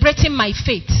was celebrating my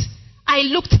faith. I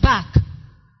looked back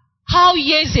how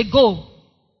years ago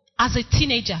as a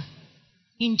teenager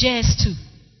in JS2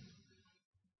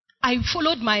 I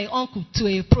followed my uncle to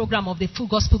a program of the Full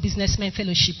Gospel Businessmen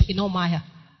Fellowship in Omaya.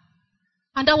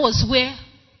 And that was where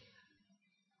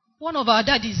one of our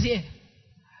daddies here,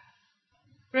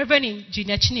 Reverend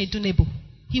Engineer Chinedu Nebo,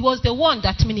 he was the one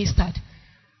that ministered.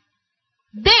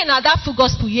 Then at that Full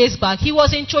Gospel years back, he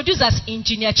was introduced as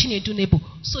Engineer Chinedu Nebo.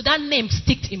 So that name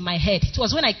sticked in my head. It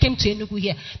was when I came to Enugu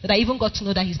here that I even got to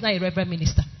know that he's now a Reverend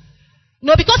Minister.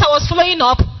 Because I was following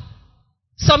up,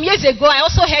 some years ago, I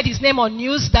also heard his name on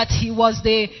news that he was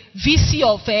the VC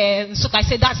of so I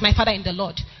said, that's my father in the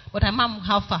Lord. But I'm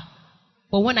how far?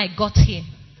 But when I got here,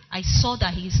 I saw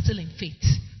that he is still in faith.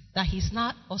 That he's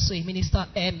not also a minister,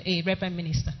 a Reverend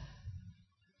Minister.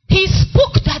 He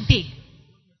spoke that day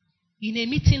in a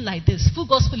meeting like this. Full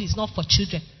Gospel is not for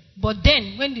children. But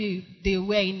then, when they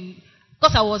were in,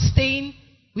 because I was staying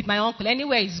with my uncle,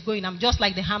 anywhere he's going, I'm just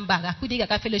like the handbag. Akudo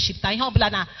Okonkwo fellowship.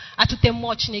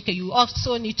 You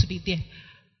also need to be there.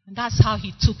 And that's how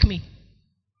he took me.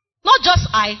 Not just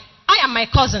I and my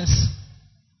cousins.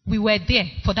 We were there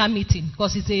for that meeting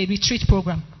because it's a retreat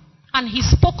program. And he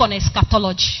spoke on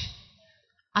eschatology.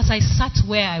 As I sat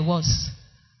where I was,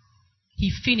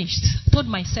 he finished. I told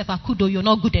myself, Akudo, you're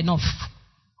not good enough.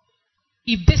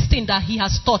 If this thing that he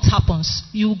has taught happens,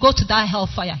 you go to that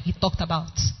hellfire he talked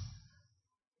about.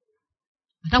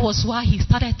 That was why he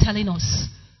started telling us,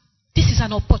 this is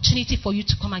an opportunity for you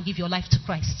to come and give your life to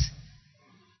Christ.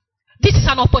 This is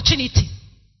an opportunity.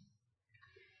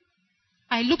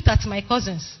 I looked at my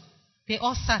cousins. They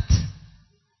all sat.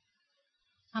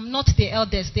 I'm not the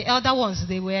eldest. The elder ones,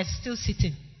 they were still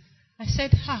sitting. I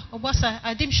said, Obasa,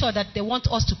 I deem sure that they want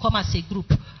us to come as a group.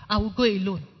 I will go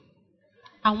alone.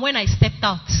 And when I stepped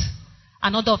out,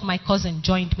 another of my cousins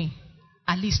joined me.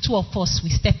 At least two of us, we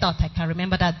stepped out. I can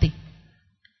remember that day.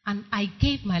 And I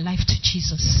gave my life to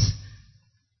Jesus.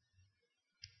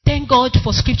 Thank God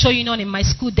for Scripture Union in my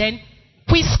school then.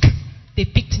 Whisk, they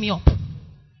picked me up.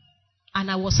 And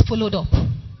I was followed up.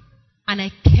 And I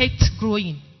kept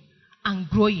growing and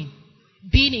growing.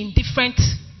 Being in different,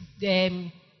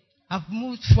 I've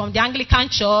moved from the Anglican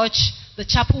church, the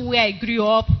chapel where I grew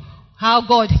up, how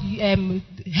God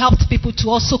helped people to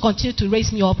also continue to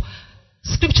raise me up.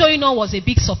 Scripture Union was a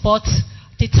big support.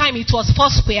 At the time it was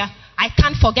Foursquare. I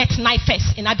can't forget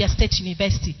NIFES in Abia State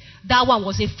University. That one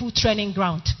was a full training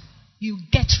ground. You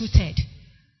get rooted.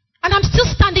 And I'm still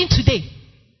standing today.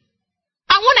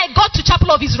 And when I got to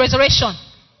Chapel of His Resurrection,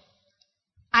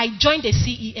 I joined the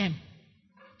CEM,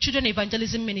 Children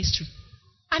Evangelism Ministry.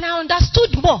 And I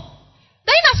understood more.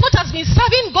 That in as much as been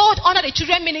serving God under the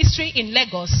children ministry in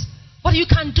Lagos, but you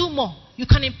can do more. You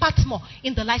can impact more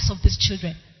in the lives of these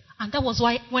children. And that was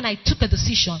why when I took a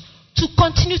decision to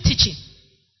continue teaching.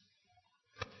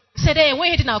 Said, hey, when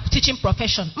you're in our teaching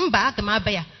profession,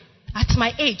 at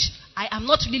my age, I am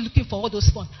not really looking for all those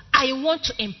funds. I want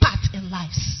to impact in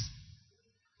lives.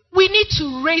 We need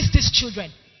to raise these children.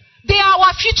 They are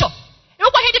our future. You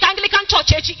go ahead to the Anglican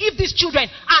church if these children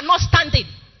are not standing.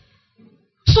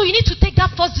 So So you need to take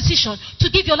that first decision to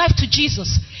give your life to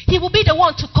Jesus. He will be the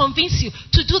one to convince you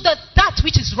to do that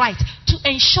which is right, to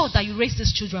ensure that you raise these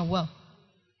children well.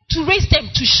 To raise them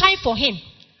to shine for Him.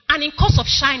 And in course of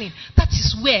shining, that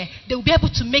is where they will be able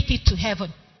to make it to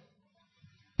heaven.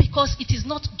 Because it is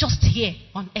not just here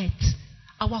on earth.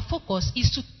 Our focus is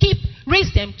to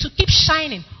raise them to keep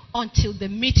shining until they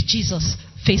meet Jesus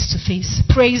face to face.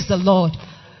 Praise the Lord.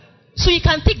 So you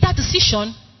can take that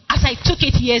decision as I took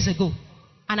it years ago.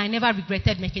 And I never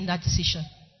regretted making that decision.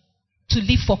 To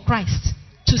live for Christ.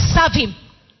 To serve Him.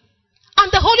 And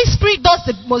the Holy Spirit does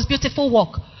the most beautiful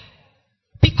work.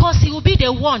 Because He will be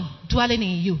the one dwelling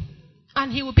in you.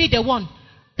 And He will be the one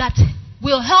that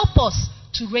will help us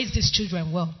to raise these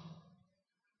children well.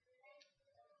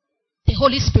 The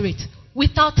Holy Spirit.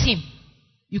 Without Him,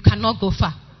 you cannot go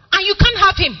far. And you can't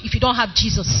have Him if you don't have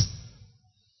Jesus.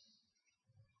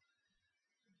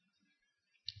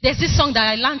 There's this song that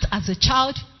I learned as a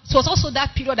child. It was also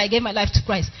that period I gave my life to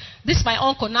Christ. This my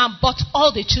uncle now bought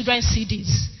all the children's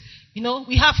CDs. You know,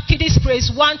 we have Kiddies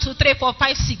Praise 1, 2, 3, 4,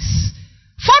 5, 6.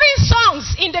 Foreign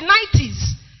songs in the 90s.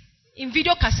 In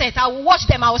video cassette. I will watch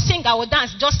them, I will sing, I will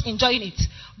dance, just enjoying it.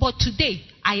 But today,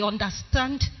 I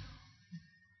understand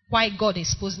why God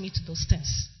exposed me to those things.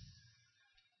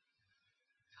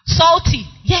 Salty.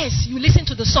 Yes, you listen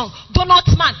to the song. Donut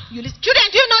Man. Children,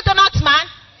 do you know Donut Man?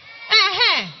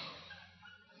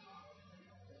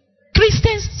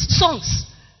 Christian songs.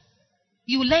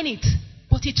 You learn it,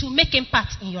 but it will make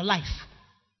impact in your life.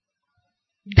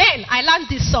 Then I learned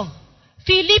this song.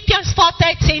 Philippians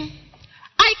 4:13.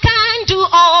 I can do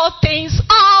all things,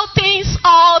 all things,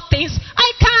 all things.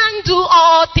 I can do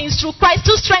all things through Christ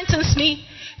who strengthens me.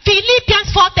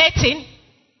 Philippians 4:13.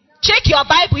 Check your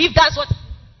Bible if that's what.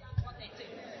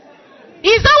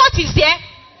 Is that what is there?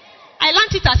 I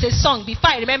learned it as a song before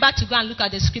I remember to go and look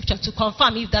at the scripture to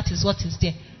confirm if that is what is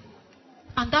there.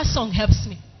 And that song helps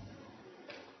me.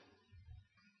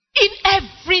 In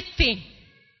everything.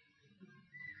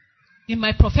 In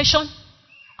my profession,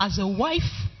 as a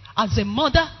wife, as a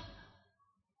mother,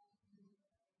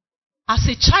 as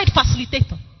a child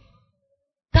facilitator.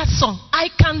 That song, I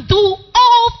can do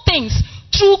all things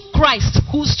through Christ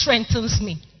who strengthens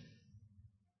me.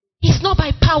 It's not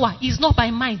by power, it's not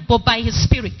by might, but by His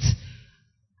Spirit.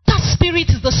 That Spirit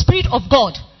is the Spirit of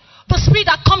God. The Spirit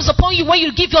that comes upon you when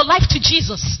you give your life to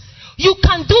Jesus. You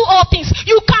can do all things.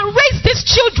 You can raise these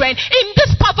children in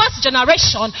this perverse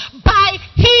generation by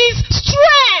His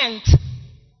strength.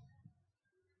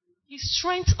 His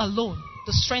strength alone.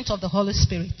 The strength of the Holy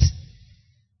Spirit.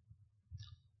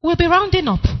 We'll be rounding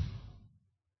up.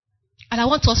 And I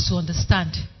want us to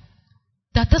understand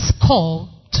that this call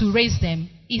to raise them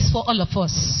is for all of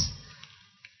us.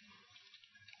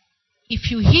 If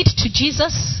you heed to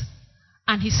Jesus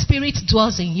and His Spirit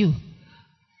dwells in you,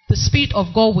 the Spirit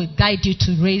of God will guide you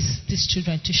to raise these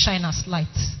children to shine as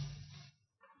lights.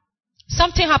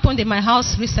 Something happened in my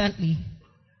house recently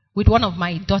with one of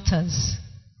my daughters.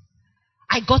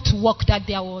 I got to work that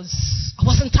day. I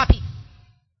wasn't happy.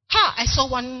 I saw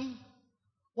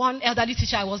one elderly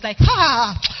teacher. I was like,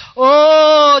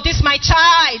 this is my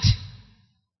child.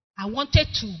 I wanted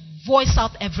to voice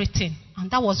out everything. And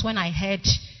that was when I heard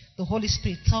the Holy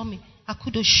Spirit tell me,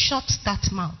 Akudo, shut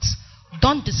that mouth.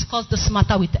 Don't discuss this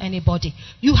matter with anybody.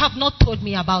 You have not told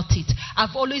me about it.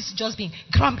 I've always just been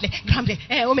grumbling.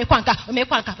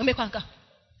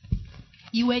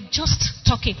 You were just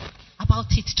talking about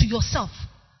it to yourself.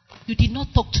 You did not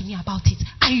talk to me about it.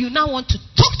 And you now want to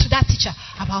talk to that teacher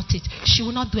about it. She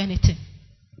will not do anything.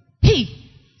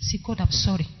 See, God, I'm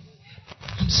sorry.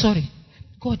 I'm sorry.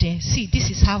 God, see, this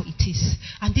is how it is.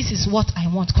 And this is what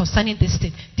I want concerning this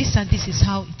thing. This and this is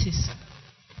how it is.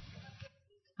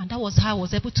 And that was how I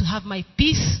was able to have my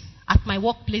peace at my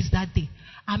workplace that day.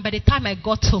 And by the time I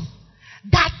got home,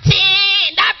 that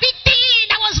thing, that big thing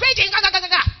that was raging,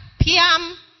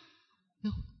 PM.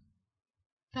 No.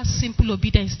 That's simple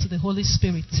obedience to the Holy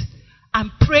Spirit.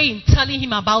 And praying, telling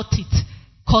Him about it,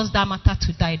 caused that matter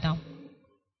to die down.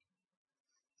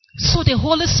 So the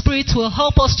Holy Spirit will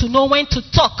help us to know when to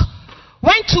talk,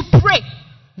 when to pray,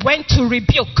 when to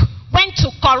rebuke, when to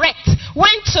correct,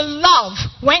 when to love,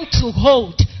 when to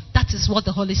hold. That is what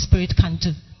the Holy Spirit can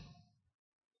do.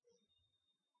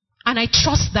 And I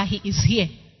trust that He is here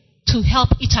to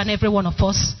help each and every one of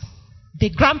us. The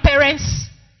grandparents,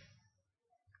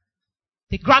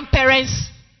 the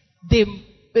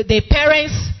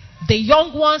parents, the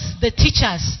young ones, the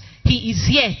teachers. He is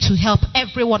here to help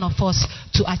every one of us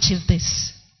to achieve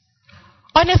this.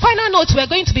 On a final note, we're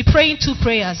going to be praying 2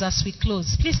 prayers as we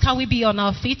close. Please, can we be on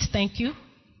our feet? Thank you.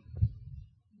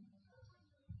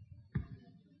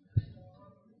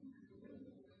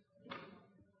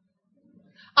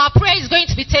 Our prayer is going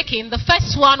to be taken. The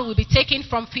first one will be taken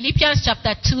from Philippians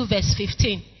chapter 2 verse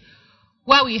 15,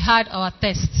 where we had our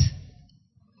text.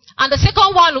 And the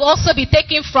second one will also be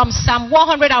taken from Psalm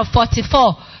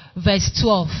 144 verse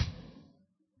 12.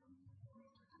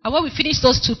 And when we finish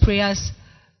those two prayers,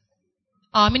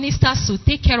 our ministers will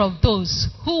take care of those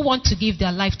who want to give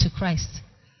their life to Christ.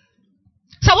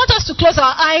 So I want us to close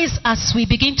our eyes as we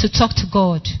begin to talk to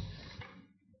God.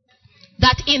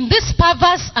 That in this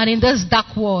perverse and in this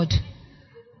dark world,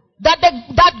 that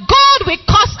God will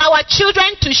cause our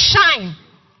children to shine.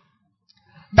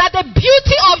 That the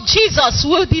beauty of Jesus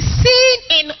will be seen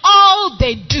in all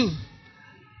they do.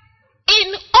 In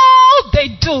all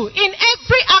they do. In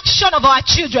every action of our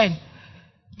children.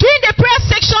 During the prayer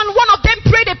section, one of them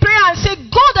prayed a prayer and said,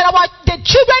 God, that the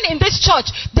children in this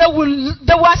church, they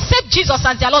will accept Jesus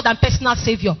as their Lord and personal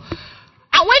Savior.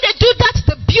 And when they do that,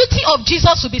 the beauty of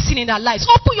Jesus will be seen in their lives.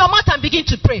 Open your mouth and begin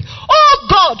to pray. Oh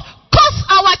God, cause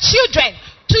our children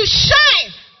to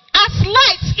shine as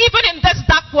lights even in this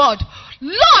dark world.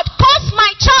 Lord, cause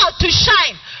my child to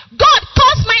shine. God,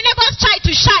 cause my neighbor's child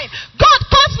to shine. God,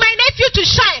 cause my nephew to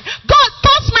shine. God,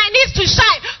 cause my niece to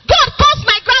shine. God, cause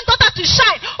my granddaughter to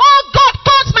shine. Oh God,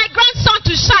 cause my grandson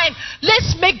to shine.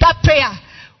 Let's make that prayer.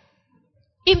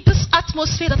 In this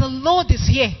atmosphere that the Lord is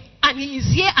here. And He is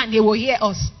here and He will hear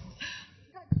us.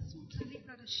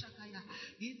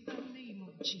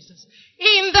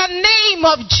 In the name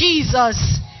of Jesus.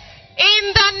 In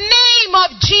the name of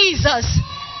Jesus.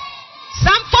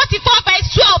 Psalm 44 verse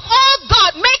 12. Oh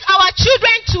God, make our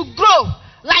children to grow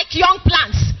like young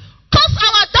plants. Cause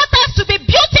our daughters to be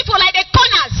beautiful like the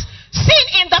corners seen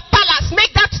in the palace.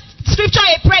 Make that scripture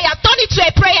a prayer. Turn it to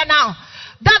a prayer now.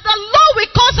 That the Lord will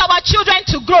cause our children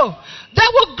to grow. They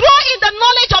will grow in the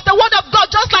knowledge of the word of God,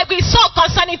 just like we saw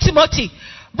concerning Timothy.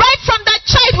 Right from their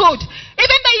childhood,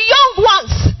 even the young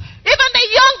ones,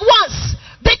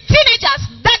 the teenagers,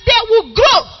 that they will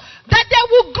grow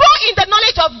in the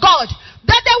knowledge of God.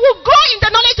 That they will grow in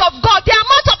the knowledge of God. The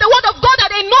amount of the word of God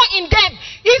that they know in them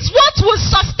is what will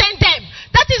sustain them.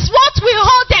 That is what will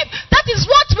hold them. That is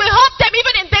what will help them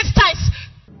even in these times.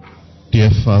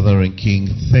 Dear Father and King,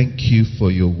 thank you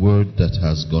for your word that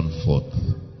has gone forth.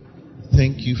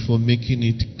 Thank you for making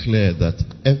it clear that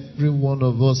every one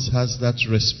of us has that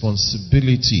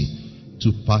responsibility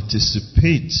to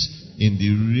participate in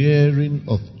the rearing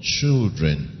of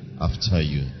children after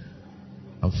you.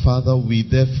 And Father, we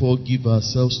therefore give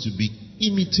ourselves to be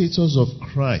imitators of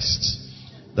Christ,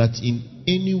 that in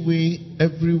any way,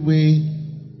 every way,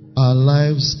 our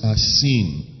lives are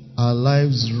seen, our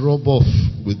lives rub off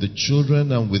with the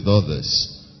children and with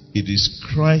others. It is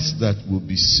Christ that will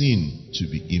be seen to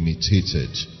be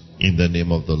imitated in the name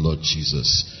of the Lord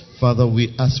Jesus. Father,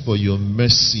 we ask for your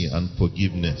mercy and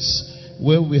forgiveness.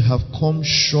 Where we have come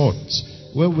short,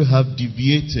 where we have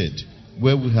deviated,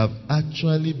 where we have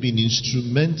actually been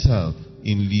instrumental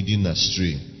in leading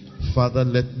astray. Father,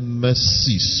 let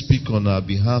mercy speak on our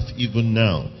behalf even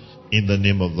now in the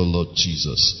name of the Lord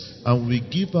Jesus. And we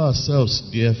give ourselves,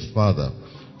 dear Father,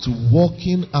 to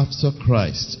walking after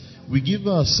Christ. We give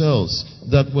ourselves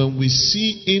that when we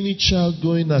see any child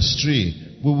going astray,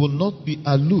 we will not be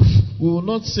aloof. We will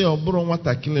not say,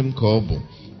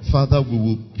 Father, we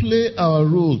will play our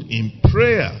role in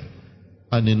prayer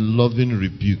and in loving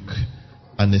rebuke,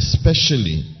 and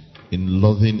especially in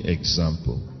loving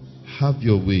example. Have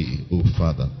your way, O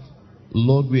Father.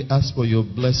 Lord, we ask for your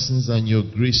blessings and your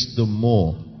grace the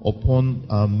more upon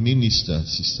our minister,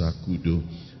 Sister Akudo.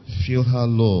 Fill her,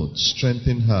 Lord.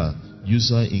 Strengthen her.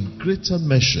 Use her in greater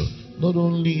measure, not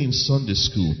only in Sunday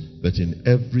school, but in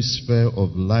every sphere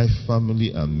of life,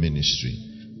 family, and ministry.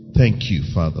 Thank you,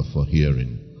 Father, for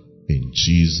hearing. In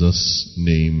Jesus'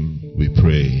 name we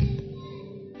pray.